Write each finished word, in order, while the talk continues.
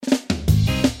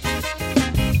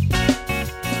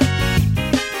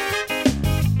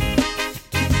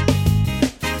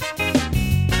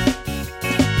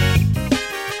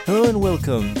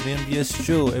welcome to the MBS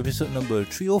show, episode number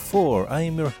 304. I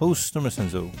am your host, Norman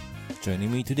Sanzo.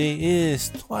 Joining me today is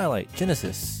Twilight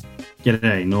Genesis.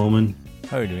 G'day, Norman.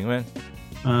 How are you doing, man?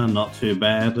 Not too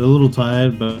bad. A little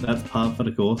tired, but that's par for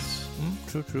the course.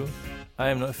 True. I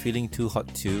am not feeling too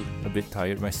hot too. A bit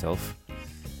tired myself.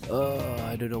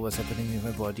 I don't know what's happening with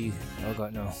my body. Oh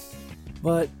god, no.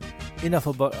 But enough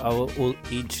about our old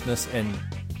ageness and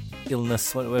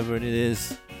illness, whatever it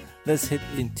is. Let's head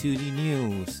into the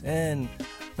news. And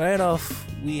right off,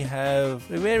 we have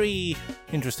a very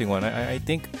interesting one. I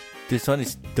think this one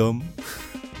is dumb.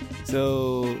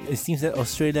 So it seems that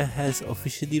Australia has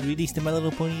officially released the My Little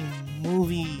Pony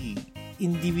movie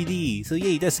in DVD. So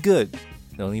yay, that's good.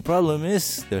 The only problem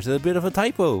is there's a bit of a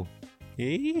typo.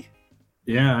 Hey?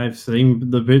 Yeah, I've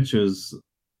seen the pictures.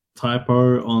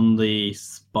 Typo on the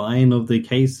spine of the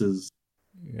cases.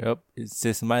 Yep, it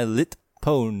says My Lit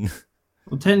Pone.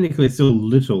 Well, technically it's still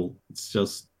little. It's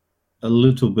just a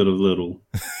little bit of little.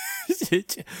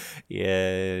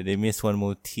 Yeah, they missed one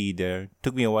more T there.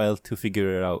 Took me a while to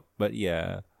figure it out, but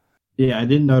yeah. Yeah, I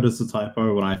didn't notice the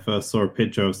typo when I first saw a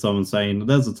picture of someone saying,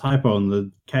 there's a typo on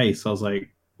the case. I was like,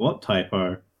 what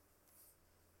typo?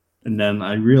 And then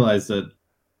I realized that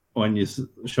when you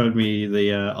showed me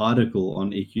the article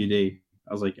on EQD,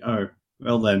 I was like, oh,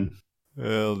 well then.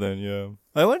 Well then, yeah.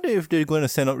 I wonder if they're going to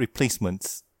send out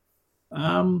replacements.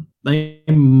 They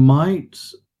might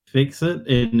fix it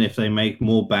if they make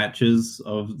more batches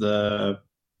of the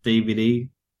DVD,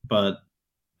 but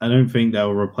I don't think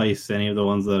they'll replace any of the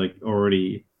ones that are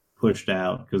already pushed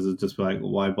out, because it's just like,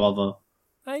 why bother?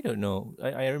 I don't know.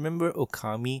 I remember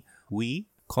Okami Wii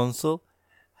console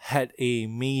had a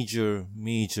major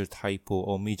typo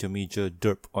or major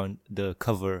derp on the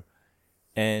cover,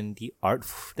 and the art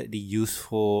that they used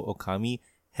for Okami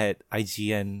had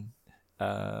IGN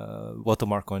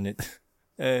watermark on it.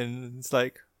 And it's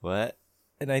like, what?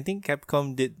 And I think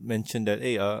Capcom did mention that,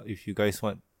 hey, if you guys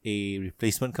want a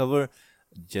replacement cover,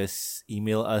 just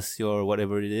email us your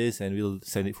whatever it is and we'll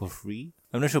send it for free.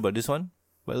 I'm not sure about this one,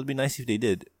 but it'll be nice if they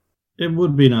did. It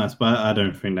would be nice, but I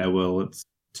don't think they will. It's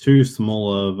too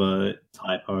small of a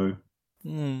typo.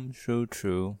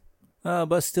 True.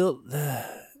 But still,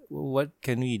 what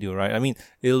can we do, right? I mean,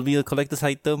 it'll be a collector's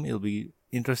item. It'll be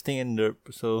interesting and derp,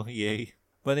 so yay.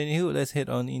 But anywho, let's head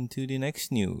on into the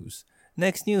next news.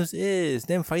 Next news is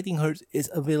Them Fighting Herds is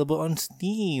available on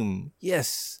Steam.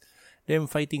 Yes, Them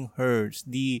Fighting Herds,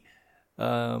 the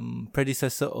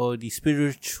predecessor or the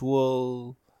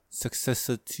spiritual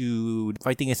successor to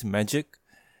Fighting as Magic,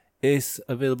 is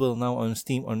available now on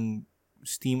Steam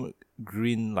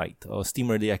Greenlight or Steam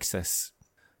Early Access.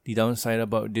 The downside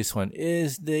about this one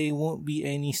is there won't be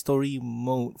any story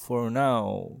mode for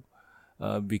now,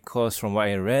 because from what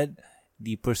I read,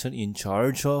 the person in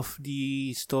charge of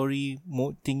the story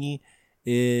mode thingy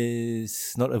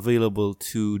is not available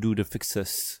to do the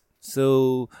fixes.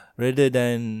 So rather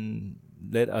than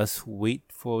let us wait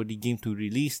for the game to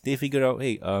release, they figure out,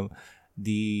 hey,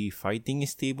 the fighting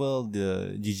is stable,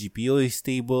 the GGPO is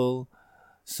stable,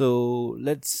 so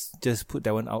let's just put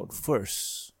that one out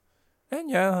first. And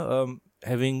yeah,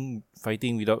 having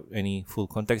fighting without any full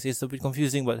context is a bit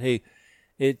confusing, but hey,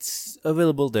 it's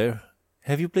available there.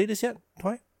 Have you played this yet,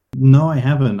 Toy? No, I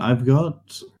haven't. I've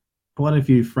got quite a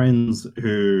few friends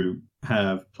who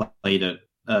have played it.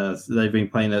 They've been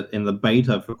playing it in the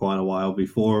beta for quite a while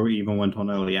before it even went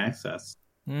on early access.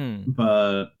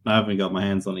 But I haven't got my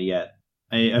hands on it yet.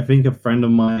 I think a friend of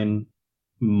mine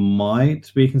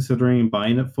might be considering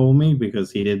buying it for me,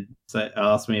 because he did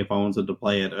ask me if I wanted to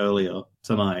play it earlier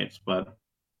tonight, but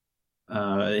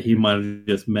he might have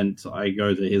just meant I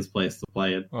go to his place to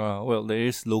play it. Well, there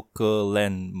is local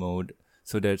LAN mode,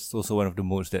 so that's also one of the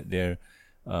modes that they're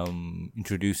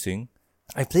introducing.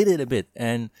 I played it a bit,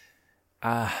 and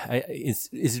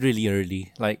it's really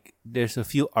early. Like, there's a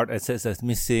few art assets that's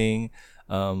missing.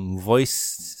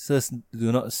 Voices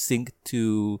do not sync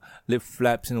to lip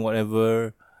flaps and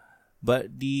whatever.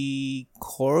 But the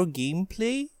core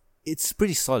gameplay, it's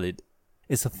pretty solid.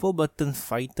 It's a full button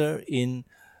fighter in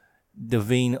the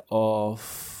vein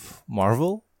of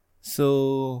Marvel.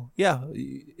 So yeah,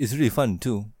 it's really fun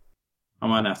too. I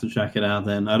might have to check it out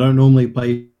then. I don't normally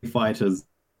play fighters,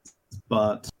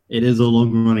 but it is a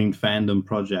long-running fandom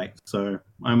project, so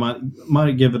I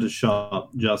might give it a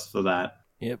shot just for that.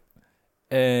 Yep.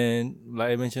 And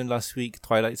like I mentioned last week,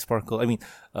 Twilight Sparkle,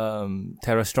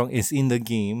 Tara Strong is in the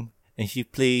game, and she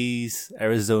plays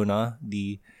Arizona,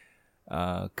 the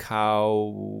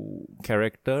cow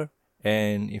character.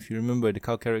 And if you remember, the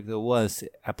cow character was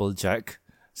Applejack.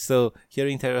 So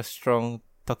hearing Tara Strong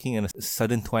talking in a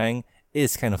sudden twang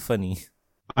is kind of funny.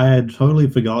 I had totally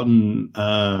forgotten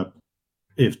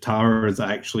if Tara is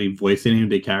actually voicing any of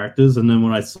the characters. And then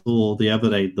when I saw the other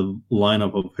day the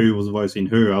lineup of who was voicing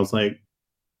who, I was like,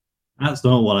 that's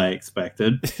not what I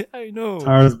expected. I know.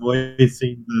 Tara's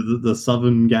voicing the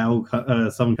Southern gal,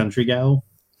 Southern Country gal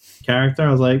character.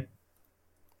 I was like,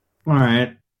 all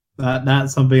right,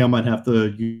 that's something I might have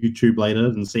to YouTube later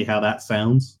and see how that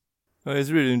sounds.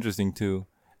 It's really interesting too.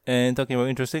 And talking about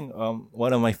interesting,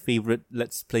 one of my favorite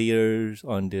Let's Players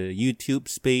on the YouTube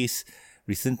space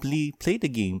recently played the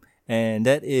game, and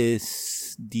that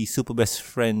is the Super Best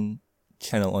Friend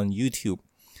channel on YouTube.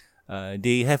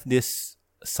 They have this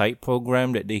side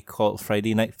program that they call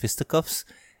Friday Night Fisticuffs,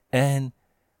 and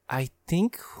I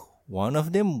think one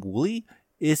of them, Wooly,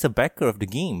 is a backer of the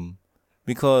game,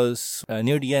 because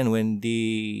near the end when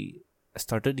they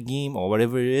started the game or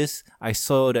whatever it is, I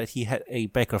saw that he had a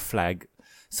backer flag.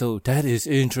 So that is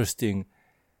interesting.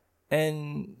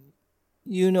 And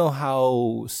you know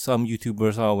how some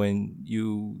YouTubers are when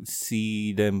you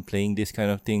see them playing this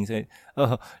kind of things, and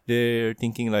they're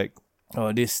thinking like,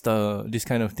 oh, this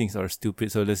kind of things are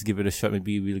stupid, so let's give it a shot,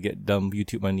 maybe we'll get dumb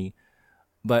YouTube money.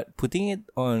 But putting it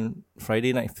on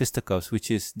Friday Night Fisticuffs, which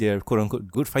is their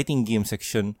quote-unquote good fighting game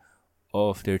section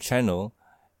of their channel,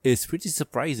 is pretty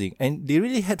surprising. And they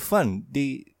really had fun.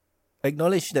 They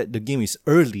acknowledged that the game is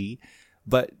early,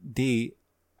 but they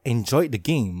enjoyed the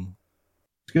game.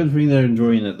 It's good for me they're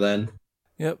enjoying it then.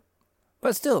 Yep.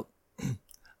 But still,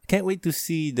 can't wait to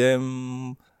see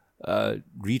them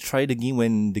retry the game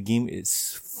when the game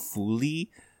is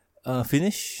fully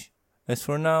finished. As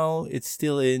for now, it's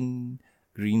still in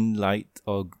green light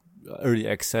or early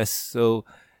access, so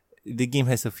the game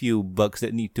has a few bugs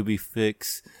that need to be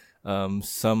fixed,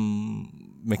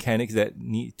 some mechanics that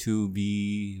need to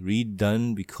be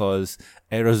redone because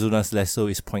Arizona's lasso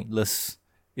is pointless.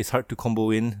 It's hard to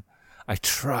combo in. I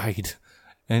tried,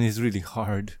 and it's really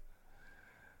hard.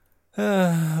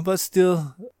 But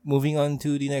still, moving on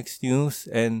to the next news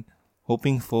and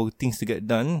hoping for things to get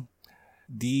done.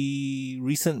 The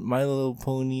recent My Little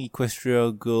Pony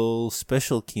Equestria Girl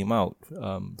special came out,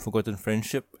 Forgotten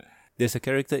Friendship. There's a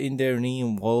character in there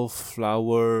named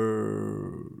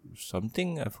Wallflower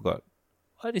something, I forgot.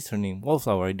 What is her name?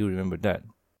 Wallflower, I do remember that.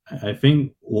 I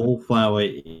think Wallflower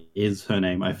is her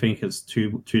name. I think it's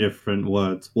two different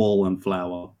words, wall and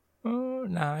flower.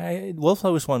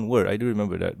 Wallflower is one word, I do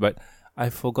remember that, but I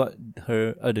forgot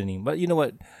her other name. But you know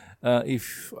what?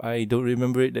 If I don't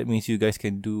remember it, that means you guys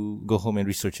can go home and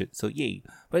research it. So yay.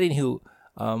 But anywho,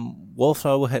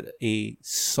 Wallflower had a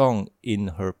song in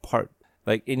her part.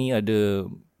 Like any other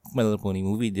My Little Pony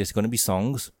movie, there's gonna be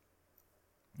songs.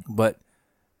 But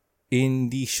in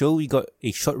the show, we got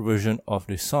a short version of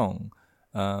the song.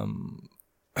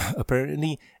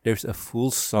 Apparently, there's a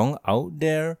full song out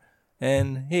there.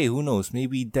 And hey, who knows?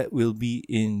 Maybe that will be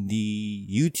in the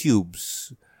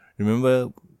YouTubes. Remember,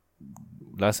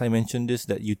 last I mentioned this,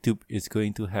 that YouTube is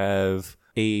going to have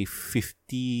a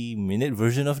 50-minute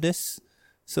version of this.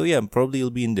 So yeah, probably it'll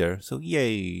be in there. So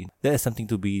yay. That is something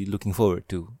to be looking forward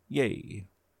to. Yay.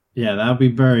 Yeah, that'll be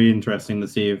very interesting to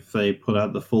see if they put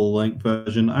out the full-length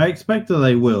version. I expect that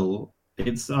they will.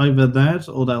 It's either that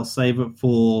or they'll save it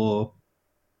for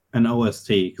an OST,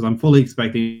 because I'm fully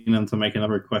expecting them to make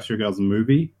another Equestria Girls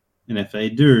movie. And if they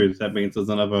do, that means there's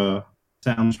another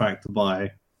soundtrack to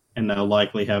buy, and they'll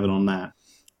likely have it on that.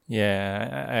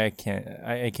 Yeah, I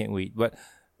can't wait. But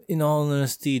in all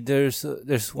honesty, there's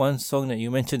one song that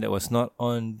you mentioned that was not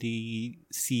on the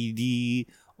CD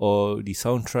or the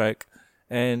soundtrack,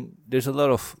 and there's a lot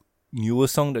of newer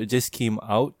songs that just came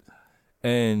out,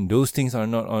 and those things are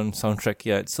not on soundtrack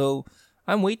yet. So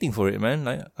I'm waiting for it,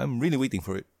 man. I'm really waiting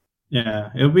for it. Yeah,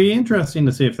 it'll be interesting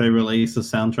to see if they release a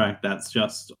soundtrack that's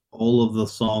just all of the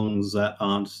songs that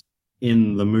aren't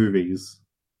in the movies.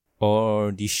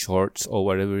 Or the shorts or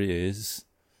whatever it is,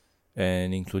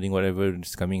 and including whatever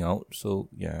is coming out. So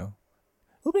yeah,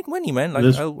 it'll make money, man. Like,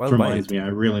 this I'll reminds buy it. me, I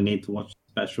really need to watch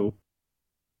the special.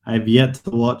 I've yet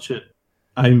to watch it.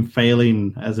 I'm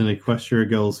failing as an Equestria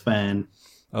Girls fan.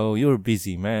 Oh, you're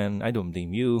busy, man. I don't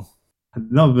blame you. I'm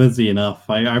not busy enough.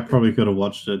 I probably could have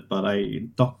watched it, but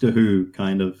Doctor Who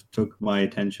kind of took my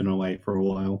attention away for a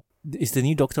while. Is the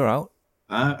new Doctor out?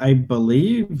 I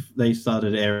believe they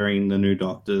started airing the new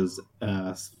Doctor's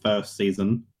first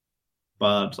season,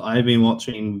 but I've been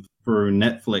watching through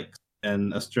Netflix,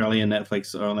 and Australian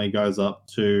Netflix only goes up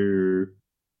to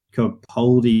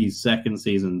Capaldi's second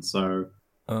season, so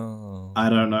I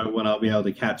don't know when I'll be able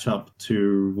to catch up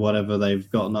to whatever they've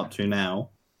gotten up to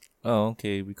now. Oh,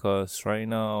 okay, because right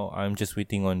now I'm just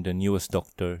waiting on the newest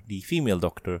Doctor, the female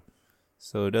Doctor.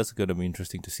 So that's gonna be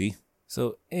interesting to see.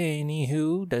 So,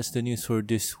 anywho, that's the news for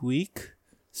this week.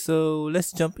 So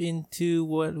let's jump into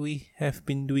what we have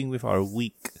been doing with our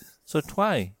week. So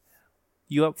Twy,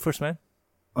 you up first, man?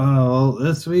 Well,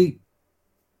 this week,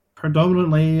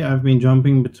 predominantly, I've been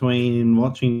jumping between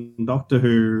watching Doctor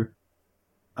Who,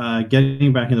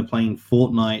 getting back into playing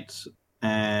Fortnite,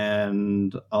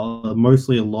 and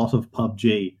mostly a lot of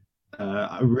PUBG.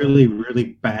 Really,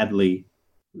 really badly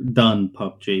done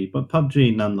PUBG, but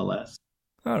PUBG nonetheless.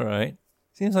 All right.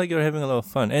 Seems like you're having a lot of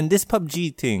fun. And this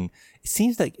PUBG thing, it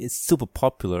seems like it's super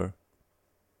popular.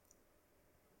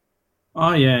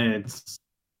 Oh yeah, it's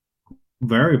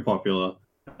very popular,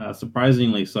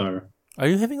 surprisingly so. Are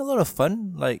you having a lot of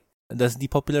fun? Like, does the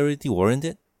popularity warrant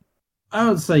it? I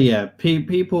would say yeah,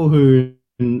 people who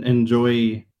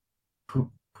enjoy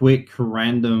quick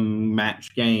random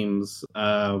match games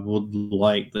would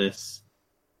like this.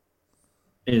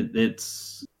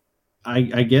 It's I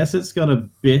guess it's got a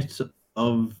bit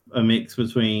of a mix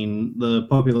between the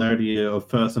popularity of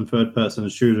first and third person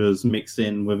shooters mixed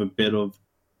in with a bit of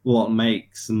what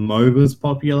makes MOBAs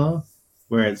popular,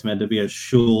 where it's meant to be a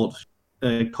short,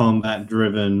 combat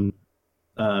driven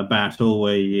battle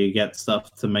where you get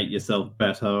stuff to make yourself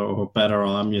better or better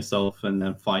arm yourself and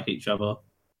then fight each other.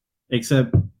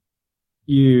 Except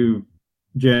you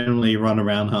generally run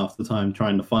around half the time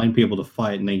trying to find people to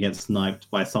fight and then get sniped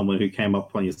by someone who came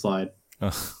up on your side.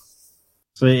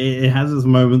 So it has its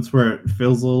moments where it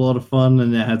feels a lot of fun,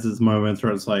 and it has its moments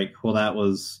where it's like, well, that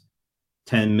was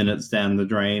 10 minutes down the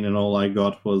drain, and all I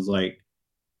got was like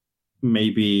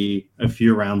maybe a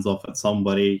few rounds off at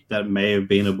somebody that may have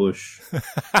been a bush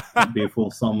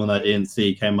before someone I didn't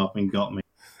see came up and got me.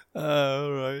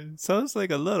 Right. Sounds like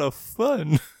a lot of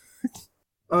fun.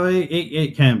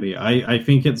 It can be. I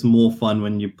think it's more fun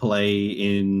when you play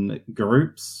in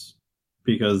groups,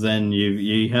 because then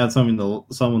you have someone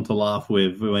to laugh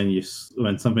with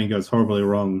when something goes horribly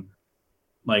wrong.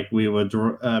 Like we were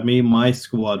me and my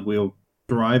squad, we were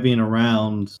driving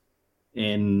around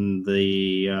in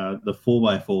the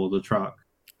 4x4, the truck,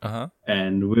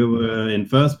 and we were in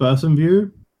first person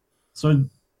view. So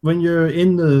when you're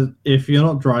if you're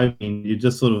not driving, you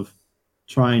just sort of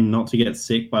trying not to get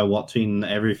sick by watching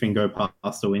everything go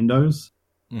past the windows.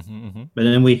 But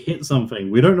then we hit something.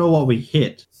 We don't know what we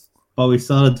hit, but we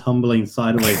started tumbling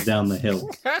sideways down the hill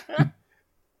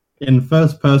in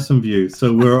first person view.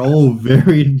 So we're all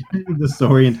very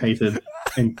disorientated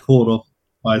and caught off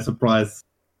by surprise.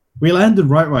 We landed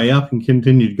right way up and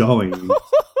continued going,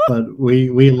 but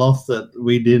we lost it.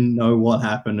 We didn't know what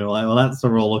happened. We're like, well, that's a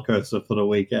roller coaster for the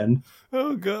weekend.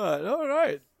 Oh God! All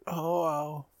right. Oh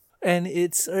wow! And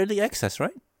it's early access,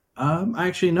 right?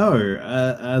 Actually, no.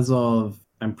 As of,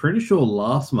 I'm pretty sure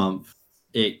last month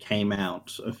it came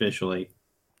out officially.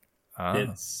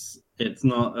 It's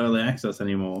not early access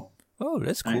anymore. Oh,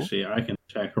 that's cool. Actually, I can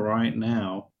check right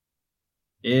now.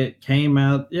 It came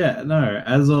out,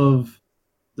 as of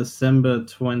December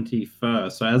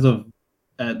 21st. So as of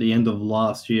at the end of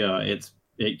last year,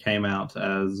 it came out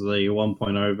as the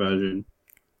 1.0 version.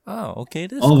 Oh, okay.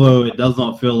 Although it does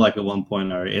not feel like a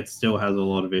 1.0, it still has a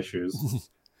lot of issues.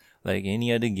 Like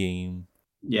any other game.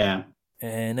 Yeah.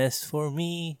 And as for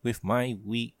me, with my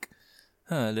week,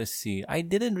 let's see. I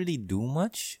didn't really do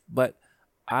much, but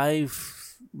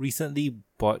I've recently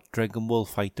bought Dragon Ball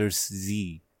FighterZ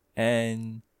Z,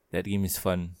 and that game is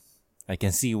fun. I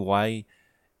can see why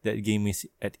that game is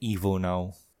at Evo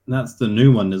now. That's the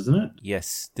new one, isn't it?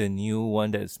 Yes, the new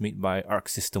one that's made by Arc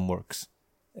System Works.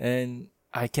 And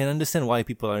I can understand why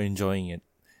people are enjoying it.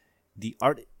 The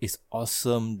art is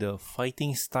awesome. The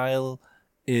fighting style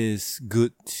is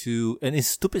good too. And it's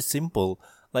stupid simple.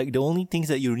 Like, the only things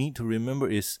that you need to remember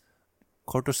is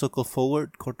quarter circle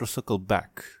forward, quarter circle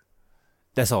back.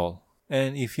 That's all.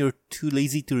 And if you're too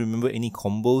lazy to remember any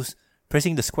combos,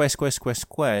 pressing the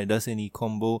square does any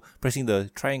combo. Pressing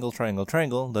the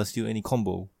triangle does you any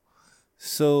combo.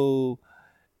 So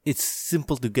it's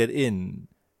simple to get in.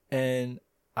 And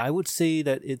I would say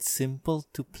that it's simple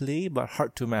to play but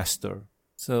hard to master.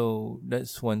 So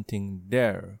that's one thing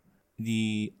there.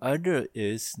 The other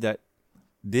is that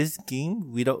this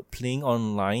game, without playing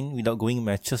online, without going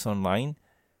matches online,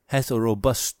 has a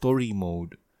robust story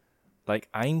mode. Like,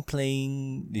 I'm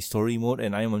playing the story mode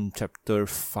and I'm on chapter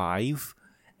 5,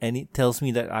 and it tells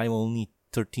me that I'm only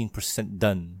 13%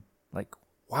 done. Like,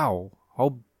 wow,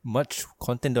 how much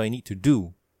content do I need to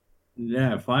do?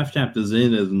 Yeah, 5 chapters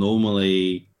in is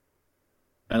normally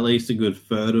at least a good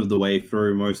third of the way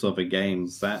through most other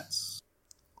games. That's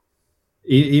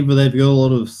either they've got a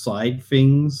lot of side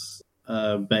things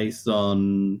based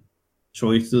on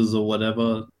choices or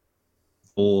whatever,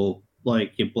 or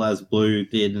like your BlazBlue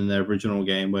did in the original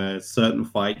game, where certain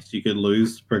fights you could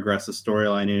lose to progress the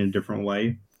storyline in a different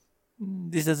way.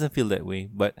 This doesn't feel that way,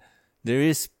 but there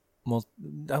is.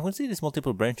 I wouldn't say there's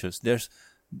multiple branches. There's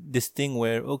this thing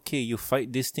where okay, you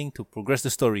fight this thing to progress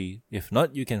the story. If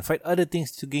not, you can fight other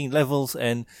things to gain levels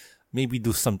and maybe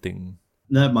do something.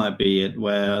 That might be it,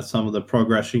 where some of the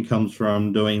progression comes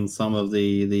from doing some of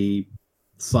the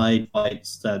side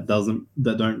fights that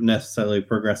don't necessarily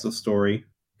progress the story.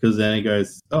 Because then it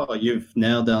goes, oh, you've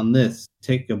now done this.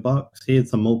 Take a box.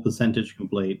 Here's some more percentage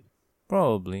complete.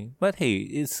 Probably, but hey,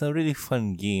 it's a really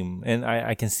fun game, and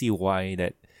I can see why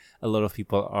that a lot of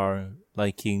people are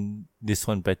liking this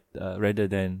one rather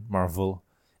than Marvel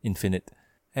Infinite.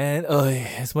 And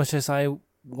as much as I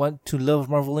want to love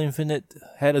Marvel Infinite,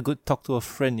 had a good talk to a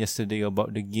friend yesterday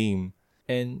about the game,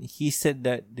 and he said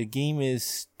that the game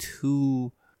is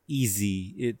too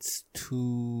easy, it's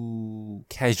too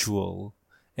casual,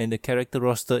 and the character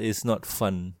roster is not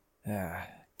fun.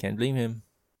 Can't blame him.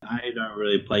 I don't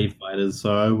really play fighters,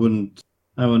 so I wouldn't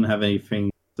have anything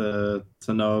to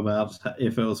know about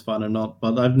if it was fun or not.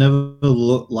 But I've never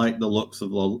liked the looks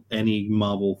of any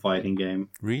Marvel fighting game.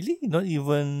 Really? Not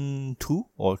even 2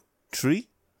 or 3?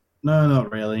 No,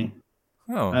 not really.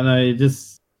 Oh. And I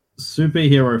just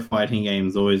superhero fighting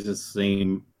games always just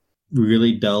seem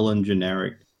really dull and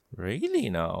generic.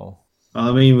 Really now?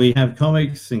 I mean, we have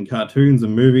comics and cartoons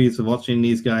and movies of watching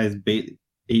these guys beat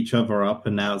each other up,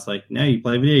 and now it's like, now you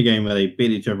play a video game where they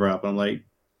beat each other up. I'm like,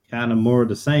 kind of more of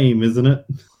the same, isn't it?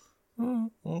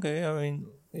 Okay, I mean,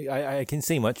 I can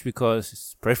say much because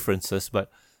it's preferences,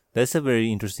 but that's a very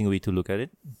interesting way to look at it.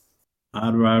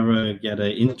 I'd rather get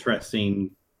an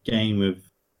interesting game with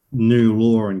new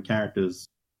lore and characters.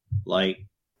 Like,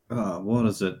 what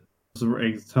is it? I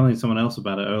was telling someone else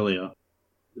about it earlier.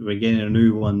 We're getting a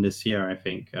new one this year, I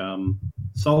think.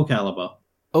 Soul Calibur.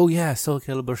 Oh yeah, Soul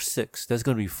Calibur 6. That's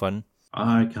gonna be fun.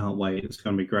 I can't wait. It's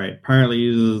going to be great. Apparently,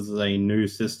 it uses a new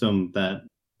system that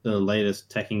the latest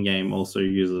Tekken game also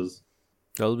uses.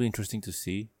 That'll be interesting to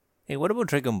see. Hey, what about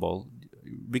Dragon Ball?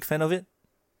 Big fan of it?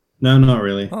 No, not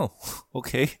really. Oh,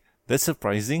 okay. That's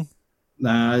surprising.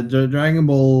 Dragon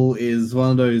Ball is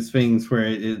one of those things where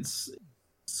it's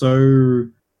so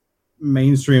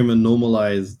mainstream and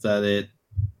normalized that it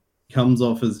comes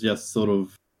off as just sort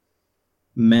of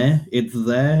meh. It's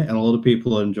there, and a lot of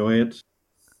people enjoy it,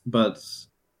 but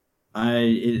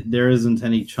there isn't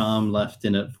any charm left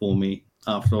in it for me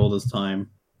after all this time.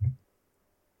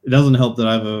 It doesn't help that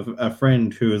I have a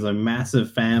friend who is a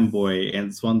massive fanboy, and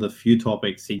it's one of the few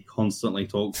topics he constantly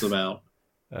talks about,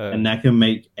 and that can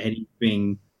make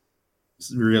anything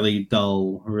really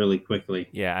dull really quickly.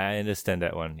 Yeah, I understand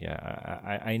that one.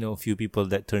 Yeah, I know a few people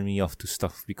that turn me off to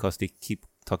stuff because they keep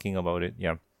talking about it.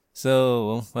 Yeah.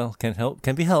 So, well,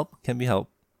 can be help.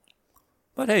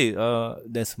 But hey,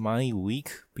 that's my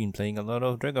week. Been playing a lot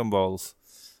of Dragon Balls.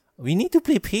 We need to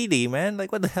play Payday, man.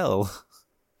 Like, what the hell?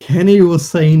 Kenny was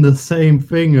saying the same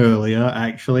thing earlier,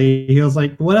 actually. He was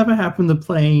like, whatever happened to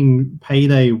playing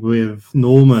Payday with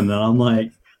Norman? And I'm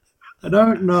like, I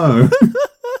don't know.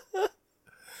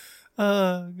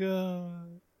 Oh,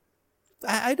 God.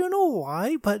 I don't know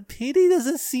why, but Payday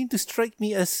doesn't seem to strike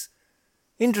me as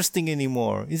interesting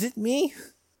anymore. Is it me?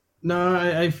 No,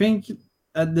 I think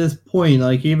at this point,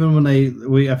 like even when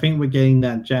I think we're getting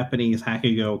that Japanese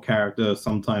hacker girl character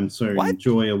sometime soon, What?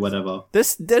 Joy or whatever.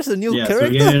 There's a new character. So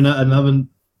we're getting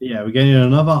we're getting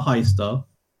another heister,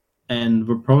 and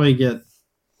we'll probably get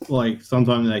like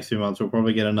sometime in the next few months. We'll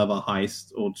probably get another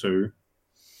heist or two.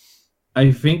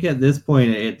 I think at this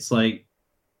point, it's like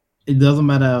it doesn't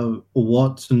matter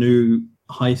what new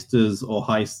heisters or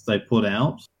heists they put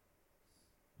out.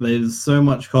 There's so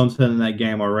much content in that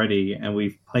game already, and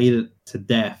we've played it to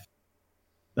death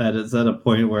that it's at a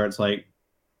point where it's like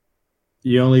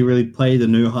you only really play the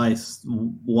new heist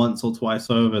once or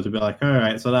twice over to be like, all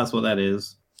right, so that's what that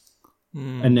is,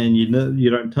 and then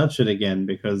you don't touch it again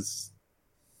because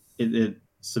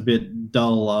it's a bit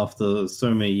dull after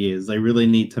so many years. They really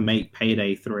need to make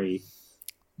Payday 3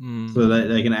 so that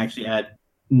they can actually add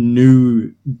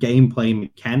new gameplay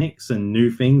mechanics and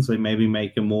new things, like maybe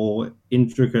make a more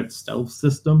intricate stealth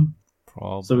system.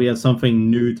 Probably. So we have something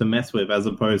new to mess with as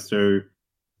opposed to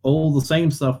all the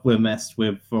same stuff we've messed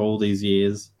with for all these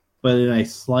years, but in a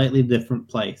slightly different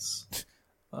place.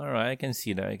 Alright, I can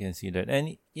see that.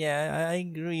 And yeah, I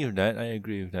agree with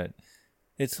that.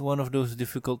 It's one of those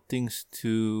difficult things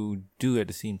to do at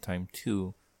the same time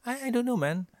too. I don't know,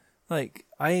 man. Like,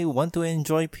 I want to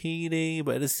enjoy Payday,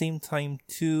 but at the same time,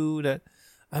 too, that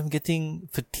I'm getting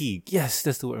fatigue. Yes,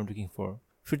 that's the word I'm looking for.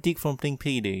 Fatigue from playing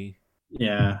Payday.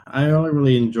 Yeah, I only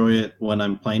really enjoy it when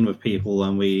I'm playing with people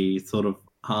and we sort of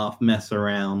half mess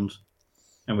around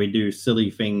and we do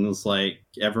silly things like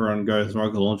everyone goes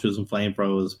rocket launchers and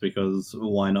flamethrowers because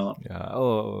why not? Yeah.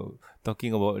 Oh,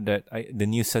 talking about that, the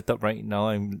new setup right now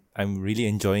I'm really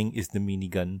enjoying is the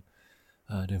minigun.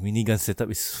 The minigun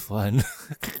setup is fun.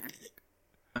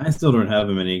 I still don't have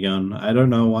a minigun. I don't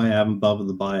know why I haven't bothered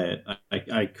to buy it.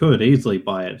 I could easily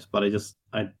buy it, but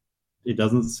it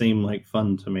doesn't seem like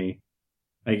fun to me.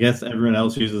 I guess everyone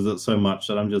else uses it so much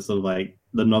that I'm just sort of like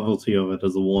the novelty of it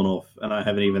is worn off, and I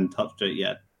haven't even touched it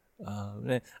yet.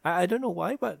 I don't know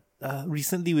why, but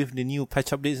recently with the new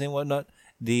patch updates and whatnot,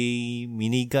 the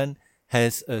minigun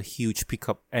has a huge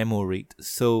pickup ammo rate.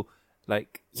 So,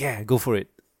 like, yeah, go for it.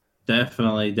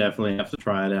 Definitely have to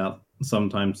try it out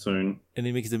sometime soon. And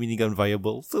it makes the minigun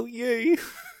viable. So, yay!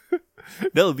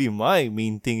 That'll be my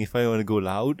main thing if I want to go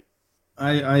loud.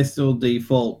 I still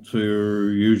default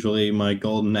to usually my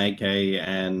golden AK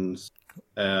and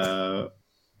a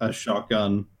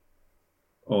shotgun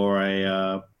or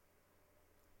a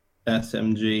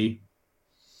SMG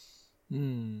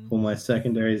for my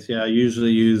secondaries. Yeah, I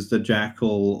usually use the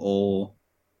Jackal or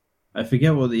I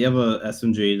forget what the other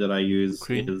SMG that I use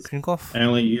is. Krinkov? I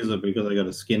only use it because I got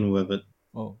a skin with it.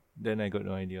 Oh, then I got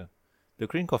no idea. The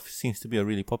Krinkov seems to be a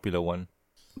really popular one.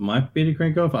 Might be the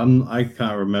Krinkov. I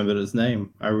can't remember its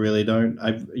name. I really don't.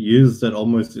 I've used it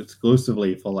almost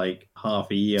exclusively for like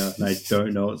half a year, and I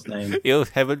don't know its name. You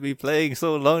haven't been playing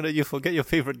so long that you forget your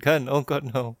favorite gun. Oh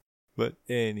god, no. But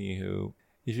anywho,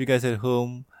 if you guys at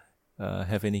home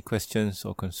have any questions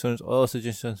or concerns or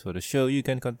suggestions for the show, you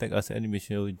can contact us at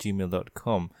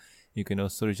mbsshow@gmail.com. You can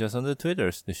also reach us on the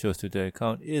Twitters. The show's Twitter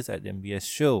account is at MBS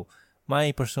Show.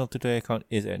 My personal Twitter account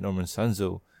is at Norman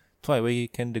Sanzo. Twy, where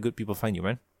can the good people find you,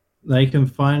 man? They can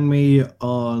find me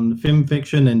on Film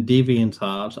Fiction and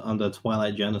DeviantArt under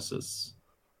Twilight Genesis.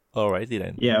 Alrighty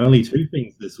then. Yeah, only 2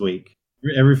 things this week.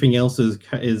 Everything else is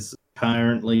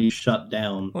currently shut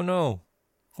down. Oh no.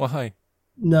 Why?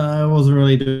 No, I wasn't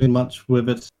really doing much with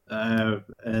it,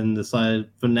 and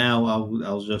decided for now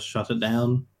I'll just shut it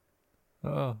down.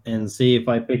 Oh. And see if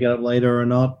I pick it up later or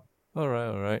not.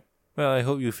 Alright. Well, I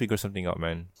hope you figure something out,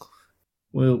 man.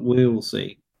 We'll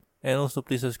see. And also,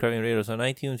 please subscribe and rate us on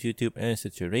iTunes, YouTube, and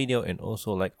Stitcher Radio, and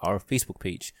also like our Facebook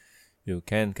page. You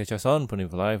can catch us on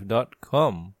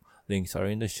ponyvalive.com. Links are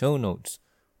in the show notes.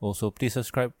 Also, please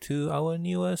subscribe to our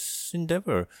newest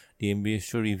endeavor, the MBS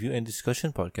Show Review and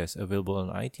Discussion Podcast, available on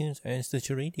iTunes and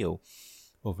Stitcher Radio.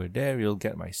 Over there, you'll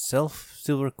get myself,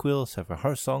 Silver Quill, Sapphire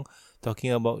Heartsong,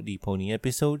 talking about the pony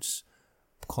episodes,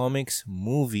 comics,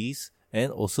 movies,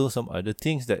 and also some other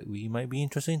things that we might be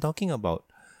interested in talking about.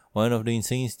 One of the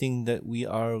insane things that we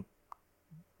are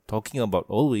talking about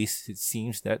always, it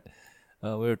seems that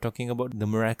we're talking about the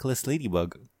miraculous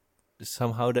ladybug.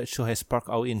 Somehow that show has sparked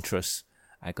our interest.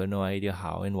 I got no idea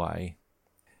how and why.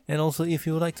 And also, if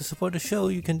you would like to support the show,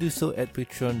 you can do so at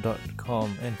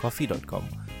patreon.com and coffee.com.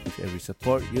 With every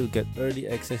support, you'll get early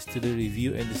access to the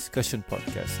review and discussion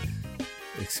podcast,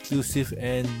 exclusive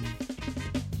and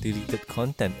deleted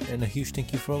content, and a huge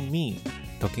thank you from me.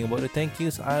 Talking about the thank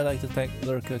yous, I like to thank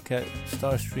Lurker Cat,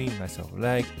 Starstream, myself,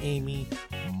 Lag, Amy,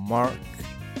 Mark,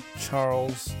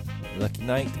 Charles, Lucky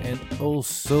Knight, and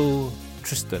also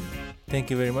Tristan. Thank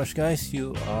you very much, guys.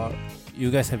 You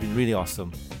guys have been really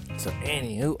awesome. So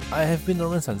anywho, I have been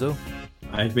Norman Sanzo.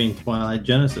 I've been Twilight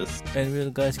Genesis. And we'll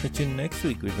guys catch you next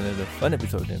week with another fun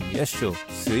episode of the MBS Show.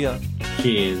 See ya.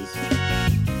 Cheers.